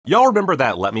Y'all remember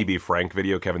that Let Me Be Frank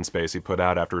video Kevin Spacey put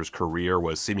out after his career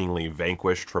was seemingly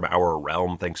vanquished from our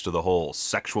realm thanks to the whole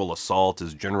sexual assault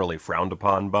is generally frowned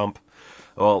upon bump?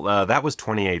 Well, that was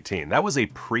 2018. That was a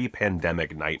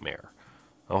pre-pandemic nightmare.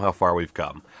 Oh, how far we've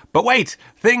come. But wait!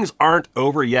 Things aren't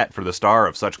over yet for the star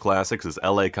of such classics as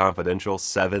LA Confidential,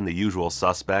 Seven, The Usual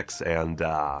Suspects, and,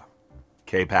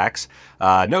 K-Pax.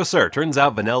 No sir, turns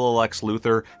out Vanilla Lex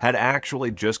Luthor had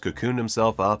actually just cocooned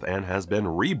himself up and has been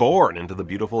reborn into the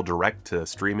beautiful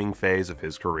direct-to-streaming phase of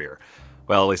his career.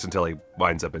 Well, at least until he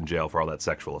winds up in jail for all that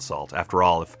sexual assault. After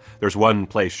all, if there's one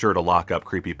place sure to lock up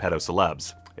creepy pedo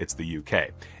celebs, it's the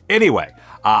UK. Anyway,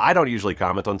 I don't usually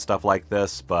comment on stuff like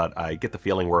this, but I get the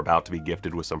feeling we're about to be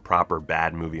gifted with some proper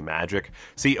bad movie magic.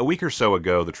 See, a week or so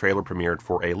ago, the trailer premiered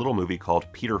for a little movie called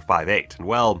Peter 5'8", and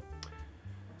well...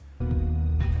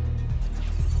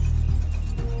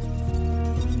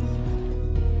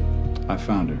 I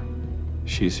found her.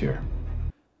 She's here.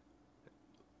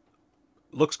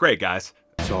 Looks great, guys.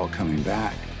 It's all coming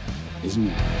back, isn't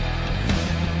it?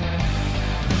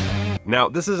 Now,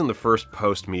 this isn't the first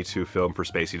post-Me Too film for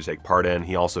Spacey to take part in.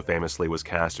 He also famously was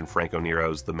cast in Franco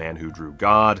Nero's The Man Who Drew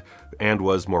God, and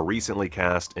was more recently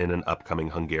cast in an upcoming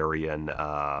Hungarian,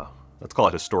 let's call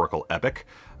it historical epic,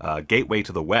 Gateway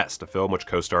to the West, a film which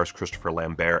co-stars Christopher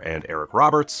Lambert and Eric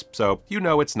Roberts, so you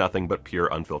know it's nothing but pure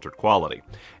unfiltered quality.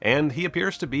 And he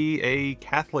appears to be a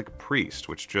Catholic priest,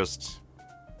 which just...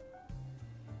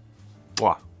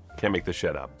 Wow, can't make this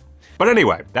shit up. But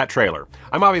anyway, that trailer.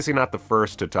 I'm obviously not the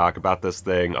first to talk about this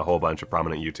thing. A whole bunch of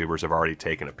prominent YouTubers have already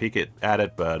taken a peek at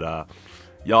it, but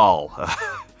y'all,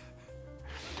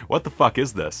 what the fuck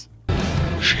is this?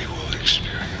 She will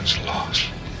experience loss.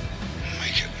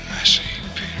 Make it messy,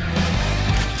 Peter.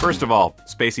 First of all,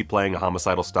 Spacey playing a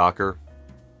homicidal stalker.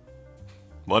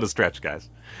 What a stretch, guys.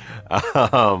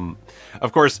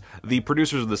 Of course, the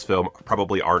producers of this film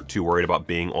probably aren't too worried about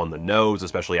being on the nose,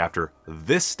 especially after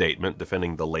this statement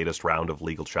defending the latest round of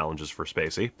legal challenges for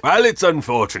Spacey. While it's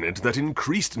unfortunate that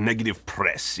increased negative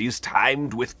press is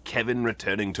timed with Kevin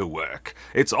returning to work,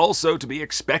 it's also to be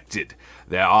expected.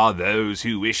 There are those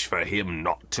who wish for him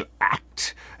not to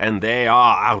act, and they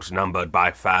are outnumbered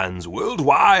by fans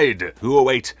worldwide who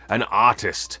await an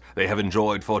artist they have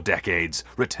enjoyed for decades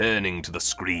returning to the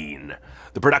screen.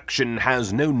 The production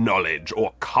has no knowledge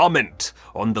or comment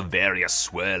on the various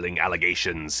swirling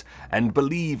allegations, and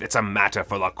believe it's a matter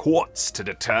for the courts to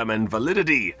determine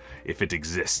validity, if it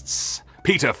exists.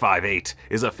 Peter 5'8"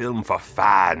 is a film for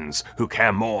fans who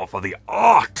care more for the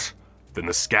art than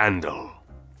the scandal.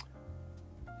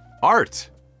 Art.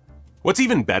 What's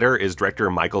even better is director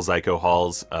Michael Zyko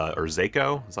Hall's, or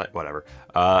Zako? Whatever,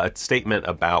 a statement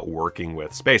about working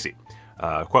with Spacey.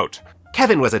 Quote,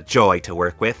 "Kevin was a joy to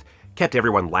work with. Kept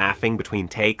everyone laughing between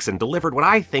takes, and delivered what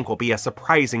I think will be a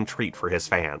surprising treat for his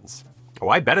fans." Oh,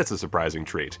 I bet it's a surprising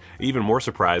treat. Even more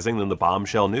surprising than the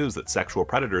bombshell news that sexual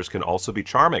predators can also be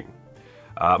charming.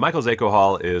 Michael Zyko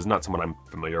Hall is not someone I'm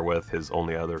familiar with. His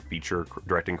only other feature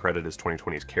directing credit is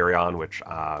 2020's Carry On, which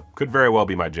could very well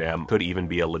be my jam. Could even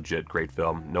be a legit great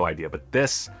film, no idea. But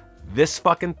this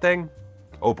fucking thing,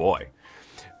 oh boy.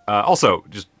 Also,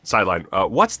 just sideline,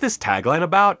 what's this tagline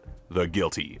about? The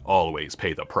guilty always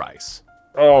pay the price.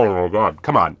 Oh my god,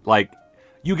 come on, like,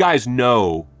 you guys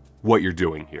know what you're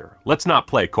doing here. Let's not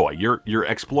play coy. You're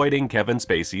exploiting Kevin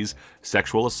Spacey's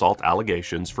sexual assault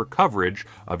allegations for coverage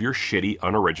of your shitty,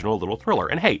 unoriginal little thriller.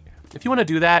 And hey, if you want to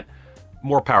do that,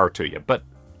 more power to you. But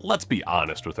let's be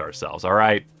honest with ourselves, all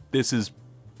right? This is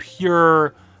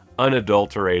pure,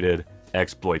 unadulterated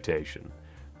exploitation.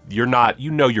 You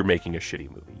know you're making a shitty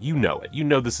movie. You know it. You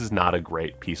know this is not a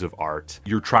great piece of art.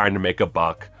 You're trying to make a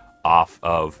buck off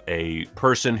of a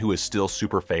person who is still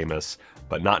super famous,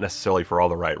 but not necessarily for all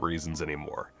the right reasons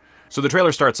anymore. So the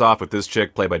trailer starts off with this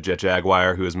chick, played by Jet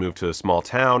Jaguar, who has moved to a small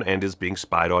town and is being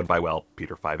spied on by, well,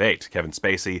 Peter 5'8", Kevin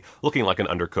Spacey, looking like an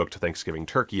undercooked Thanksgiving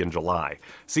turkey in July.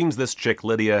 Seems this chick,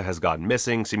 Lydia, has gone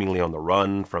missing, seemingly on the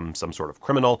run from some sort of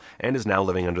criminal, and is now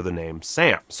living under the name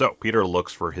Sam. So Peter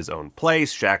looks for his own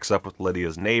place, shacks up with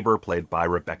Lydia's neighbor, played by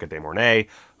Rebecca De Mornay,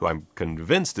 who I'm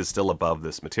convinced is still above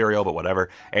this material, but whatever,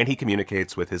 and he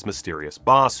communicates with his mysterious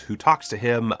boss, who talks to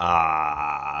him,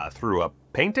 through a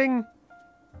painting?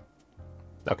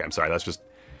 Okay, I'm sorry, that's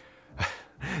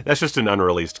just an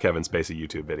unreleased Kevin Spacey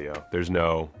YouTube video. There's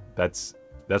no, that's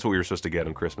what we were supposed to get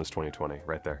on Christmas 2020,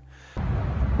 right there.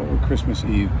 What would Christmas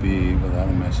Eve be without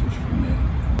a message from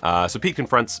me? So Pete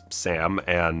confronts Sam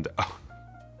and, oh,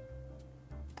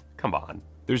 come on.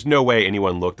 There's no way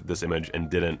anyone looked at this image and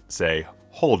didn't say,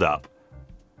 hold up,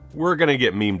 we're gonna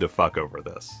get memed to fuck over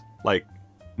this. Like,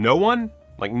 no one?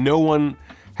 Like, no one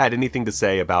had anything to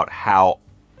say about how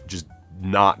just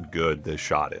not good this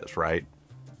shot is, right?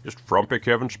 Just frumpy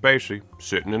Kevin Spacey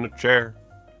sitting in a chair,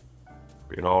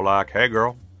 being all like, "Hey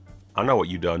girl, I know what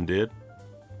you done did."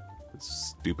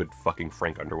 Stupid fucking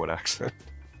Frank Underwood accent.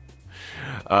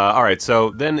 Alright,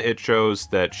 so then it shows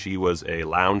that she was a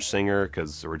lounge singer,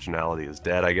 because originality is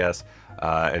dead, I guess,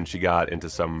 and she got into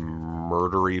some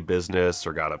murdery business,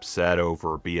 or got upset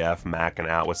over BF macking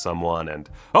out with someone, and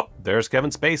oh, there's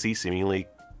Kevin Spacey, seemingly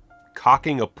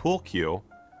cocking a pool cue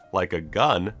like a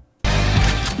gun.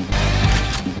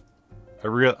 I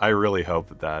really hope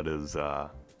that that is,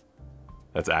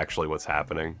 that's actually what's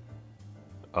happening.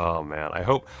 Oh man, I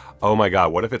hope, oh my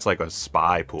god, what if it's like a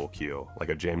spy pool cue, like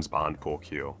a James Bond pool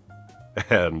cue,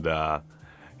 and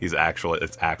it's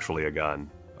actually a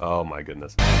gun. Oh my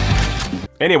goodness.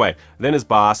 Anyway, then his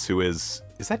boss, who is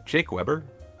that Jake Weber?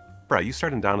 Bruh, you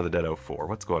starting Down to the Dead 04,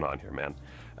 what's going on here, man?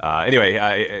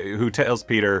 Anyway, who tells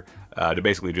Peter to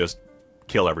basically just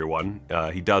kill everyone.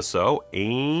 He does so,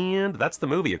 and that's the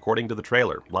movie according to the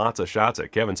trailer. Lots of shots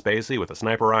at Kevin Spacey with a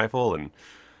sniper rifle, and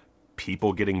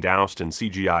people getting doused in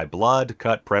CGI blood.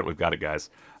 Cut, print, we've got it, guys.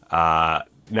 Now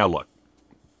look,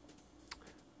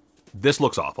 this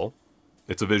looks awful.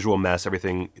 It's a visual mess.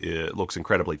 Everything looks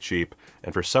incredibly cheap,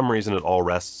 and for some reason it all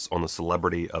rests on the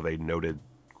celebrity of a noted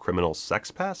criminal sex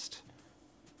pest?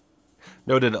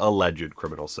 Noted alleged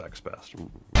criminal sex pest.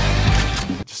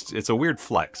 Just, it's a weird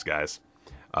flex, guys.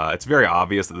 It's very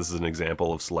obvious that this is an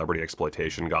example of celebrity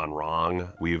exploitation gone wrong.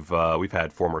 We've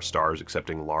had former stars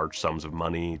accepting large sums of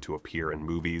money to appear in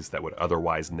movies that would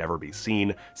otherwise never be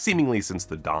seen, seemingly since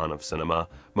the dawn of cinema.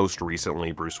 Most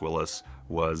recently, Bruce Willis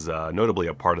was notably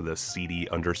a part of the seedy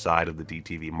underside of the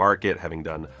DTV market, having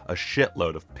done a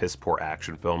shitload of piss-poor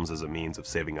action films as a means of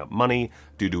saving up money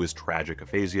due to his tragic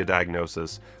aphasia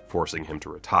diagnosis, forcing him to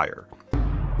retire.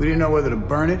 We didn't know whether to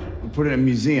burn it or put it in a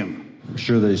museum. I'm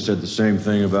sure they said the same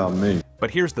thing about me.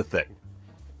 But here's the thing.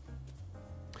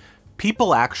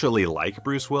 People actually like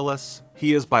Bruce Willis.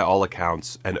 He is, by all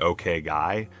accounts, an okay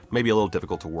guy. Maybe a little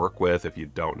difficult to work with if you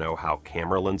don't know how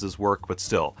camera lenses work, but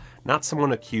still, not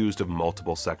someone accused of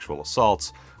multiple sexual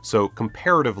assaults, so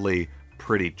comparatively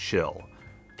pretty chill.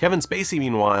 Kevin Spacey,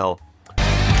 meanwhile,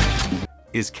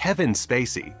 is Kevin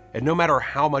Spacey, and no matter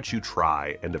how much you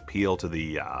try and appeal to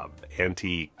the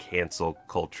anti-cancel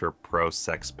culture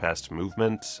pro-sex pest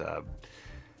movement,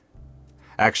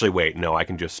 actually wait, no, I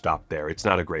can just stop there. It's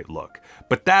not a great look.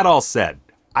 But that all said,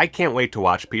 I can't wait to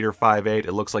watch Peter 5'8".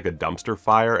 It looks like a dumpster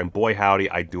fire, and boy howdy,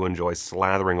 I do enjoy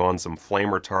slathering on some flame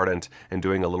retardant and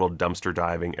doing a little dumpster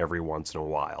diving every once in a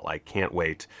while. I can't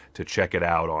wait to check it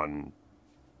out on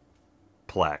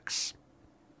Plex.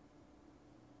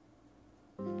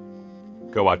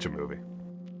 Go watch a movie.